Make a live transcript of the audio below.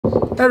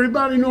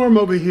Everybody, Norm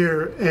over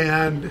here,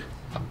 and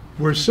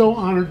we're so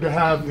honored to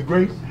have the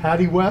great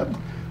Hattie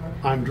Webb,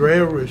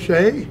 Andrea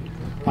Resce,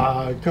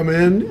 come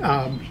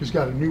in. She's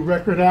got a new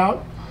record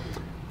out.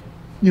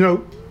 You know,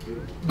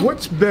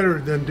 what's better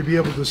than to be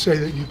able to say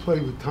that you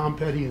played with Tom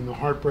Petty and the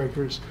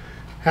Heartbreakers?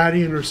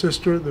 Hattie and her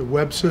sister, the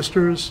Webb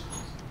sisters,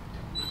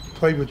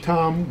 played with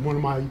Tom, one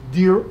of my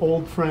dear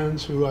old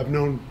friends who I've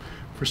known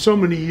for so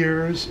many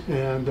years,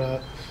 and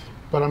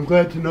but I'm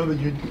glad to know that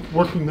you're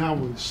working now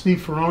with Steve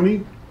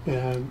Ferroni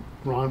and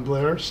Ron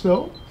Blair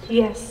still.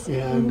 Yes.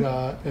 And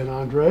and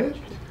Andrea.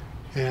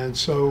 And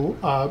so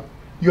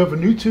you have a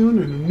new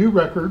tune and a new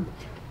record.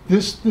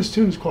 This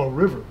tune is called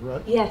River,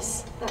 right?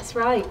 Yes, that's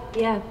right,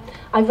 yeah.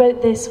 I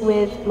wrote this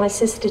with my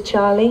sister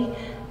Charlie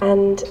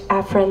and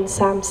our friend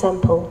Sam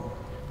Semple.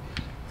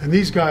 And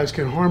these guys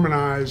can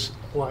harmonize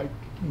like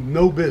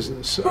no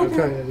business,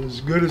 okay,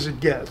 as good as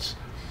it gets.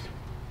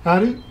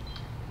 Hattie,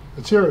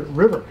 let's hear it,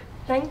 River.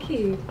 Thank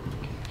you.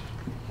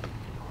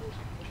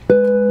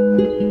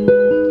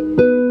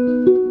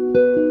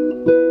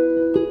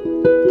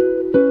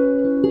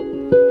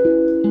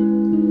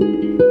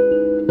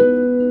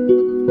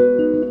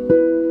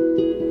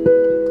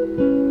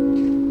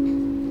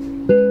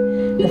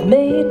 I've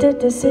made a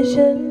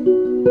decision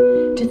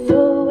to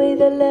throw away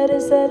the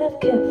letters that I've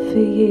kept for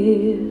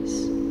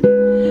years.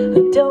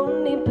 I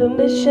don't need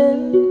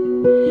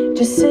permission,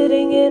 just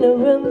sitting in a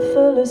room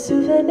full of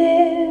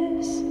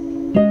souvenirs.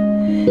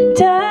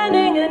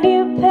 Turning a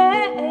new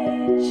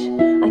page,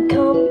 I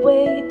can't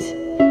wait,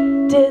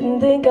 didn't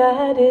think I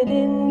had it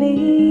in me.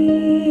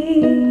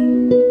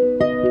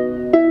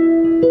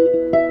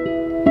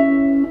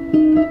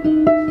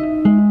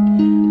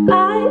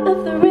 Eye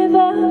of the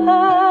river,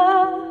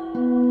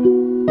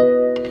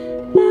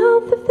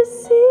 mouth of the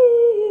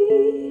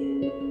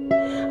sea,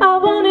 I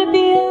wanna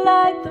be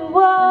like the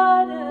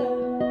water,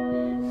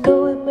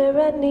 going where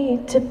I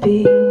need to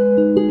be.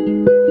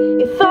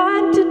 If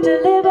I'm to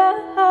deliver,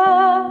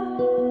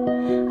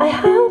 I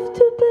have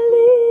to believe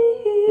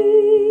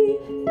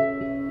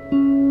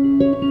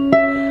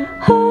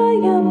I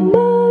am a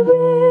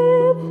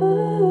river,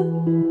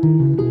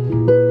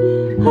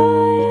 I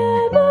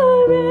am a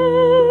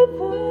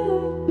river.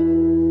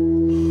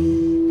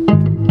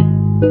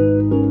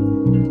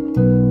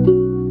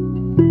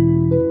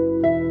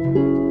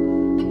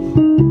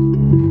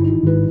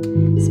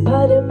 It's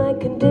part of my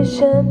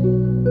condition,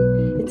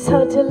 it's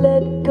hard to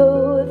let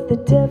go of the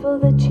devil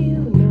that you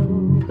know.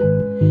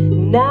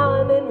 Now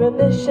I'm in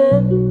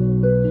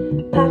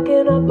remission,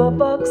 packing up my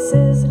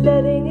boxes,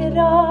 letting it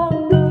all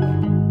go.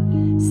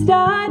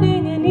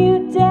 Starting a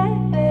new day,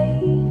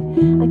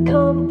 I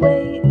can't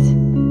wait,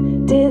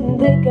 didn't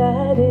think I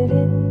had it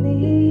in me.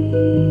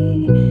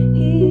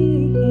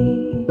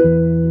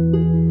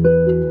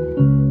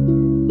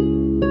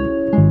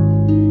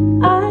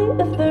 Eye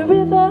of the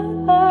river,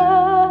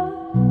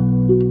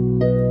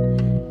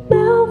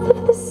 mouth of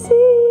the sea,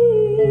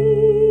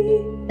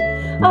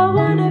 I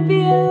wanna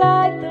be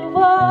like the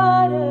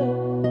water,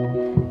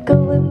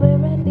 going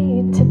where I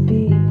need to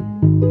be.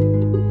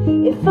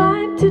 If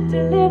I'm to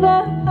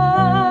deliver,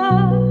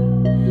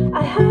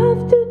 I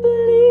have to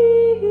believe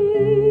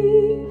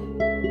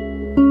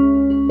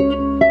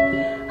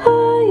I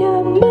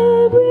am a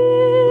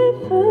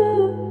river,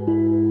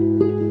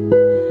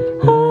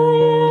 I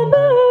am a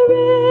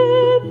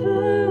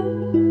river.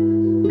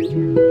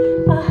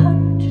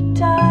 100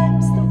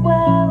 times the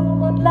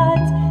well-worn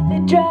lights, they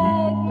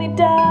drag me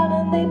down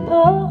and they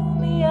pull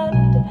me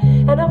under.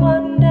 And I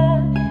wonder,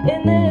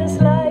 in this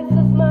life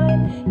of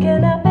mine,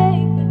 can I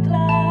make the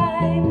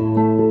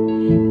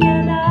climb?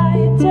 Can I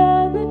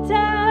turn the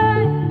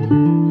tide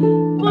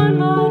one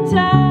more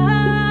time?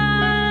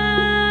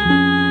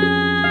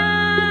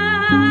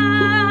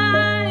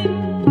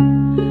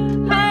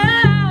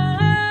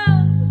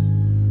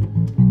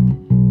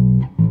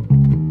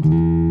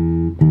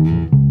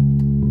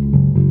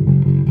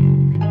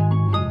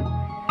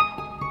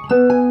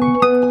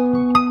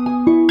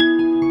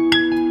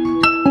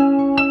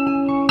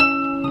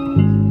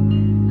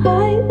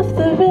 Eye of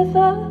the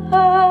river,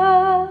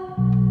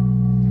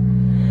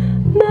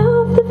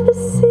 mouth of the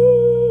sea,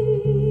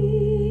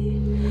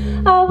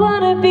 I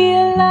wanna be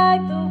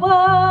like the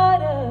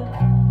water,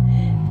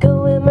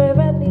 going where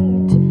I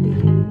need to be.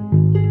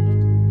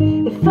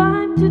 If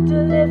I'm to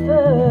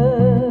deliver,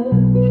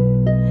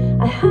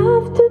 I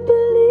have to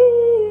believe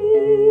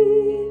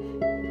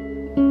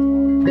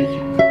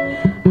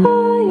I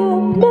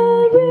am a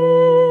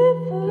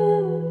river,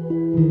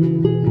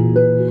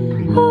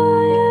 I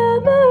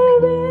am a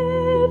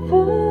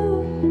river,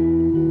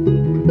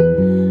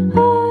 I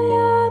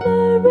am a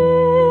river.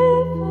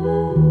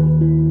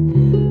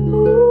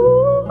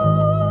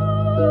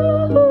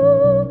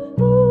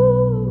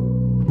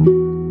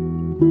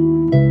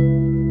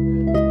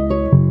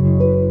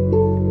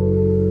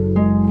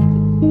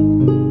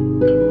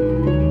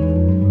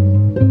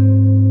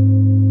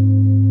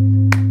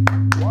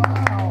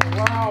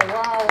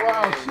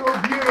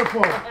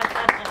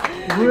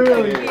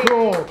 Really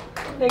cool.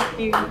 Thank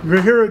you.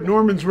 We're here at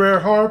Norman's Rare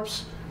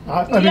Harps,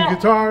 I mean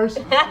guitars.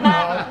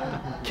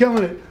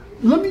 killing it.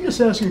 Let me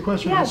just ask you a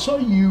question. Yeah. I saw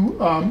you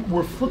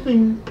were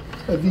flipping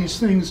these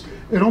things.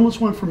 It almost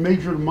went from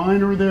major to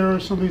minor there or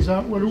something. Is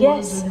that what it was?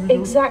 Yes, that you were doing?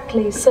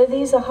 exactly. So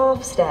these are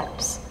half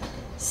steps.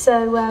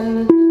 So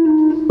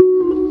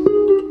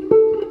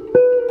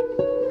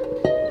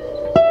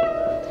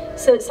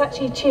so it's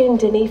actually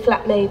tuned in E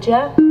flat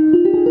major,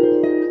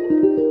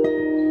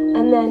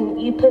 and then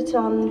you put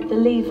on the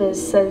levers.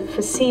 So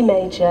for C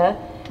major,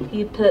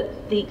 you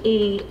put the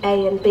E,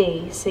 A, and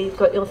B. So you've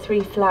got your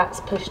 3 flats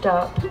pushed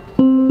up.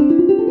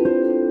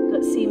 You've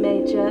got C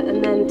major,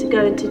 and then to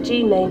go into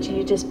G major,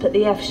 you just put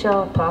the F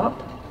sharp up.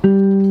 So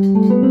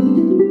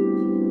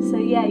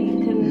yeah,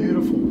 you can.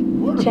 Beautiful.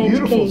 What a change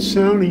beautiful key.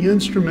 sounding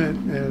instrument,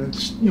 and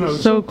it's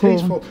so cool.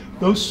 tasteful.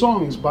 Those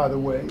songs, by the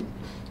way,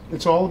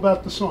 it's all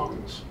about the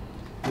songs.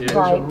 Those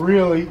Right. are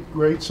really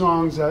great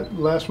songs. That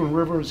last one,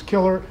 River, is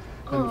killer,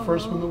 and the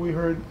first one that we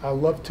heard, I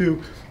love too.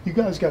 You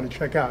guys got to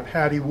check out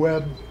Hattie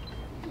Webb.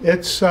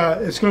 It's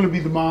going to be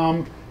the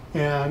mom,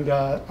 and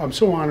I'm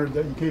so honored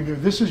that you came here.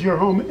 This is your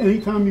home.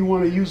 Anytime you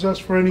want to use us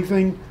for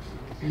anything,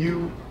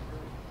 you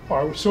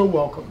are so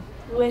welcome.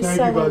 We're Thank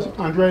so you guys. honored.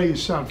 Andrea, you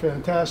sound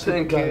fantastic.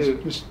 Thank guys. you.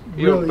 Just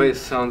Your really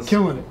bass sounds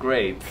killing it.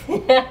 great.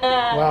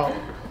 Wow.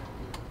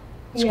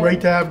 It's Yeah.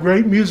 great to have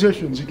great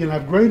musicians. You can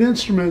have great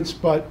instruments,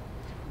 but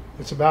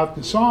it's about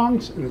the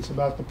songs and it's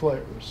about the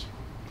players.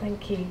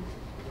 Thank you.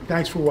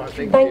 Thanks for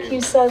watching. Thank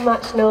you so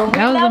much, Norm.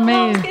 That was Love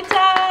Norm's amazing.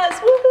 guitars.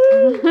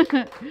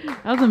 Woohoo!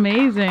 That was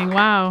amazing.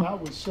 Wow.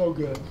 That was so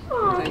good.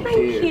 Oh, Thank thank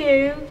you.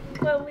 you.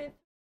 Well,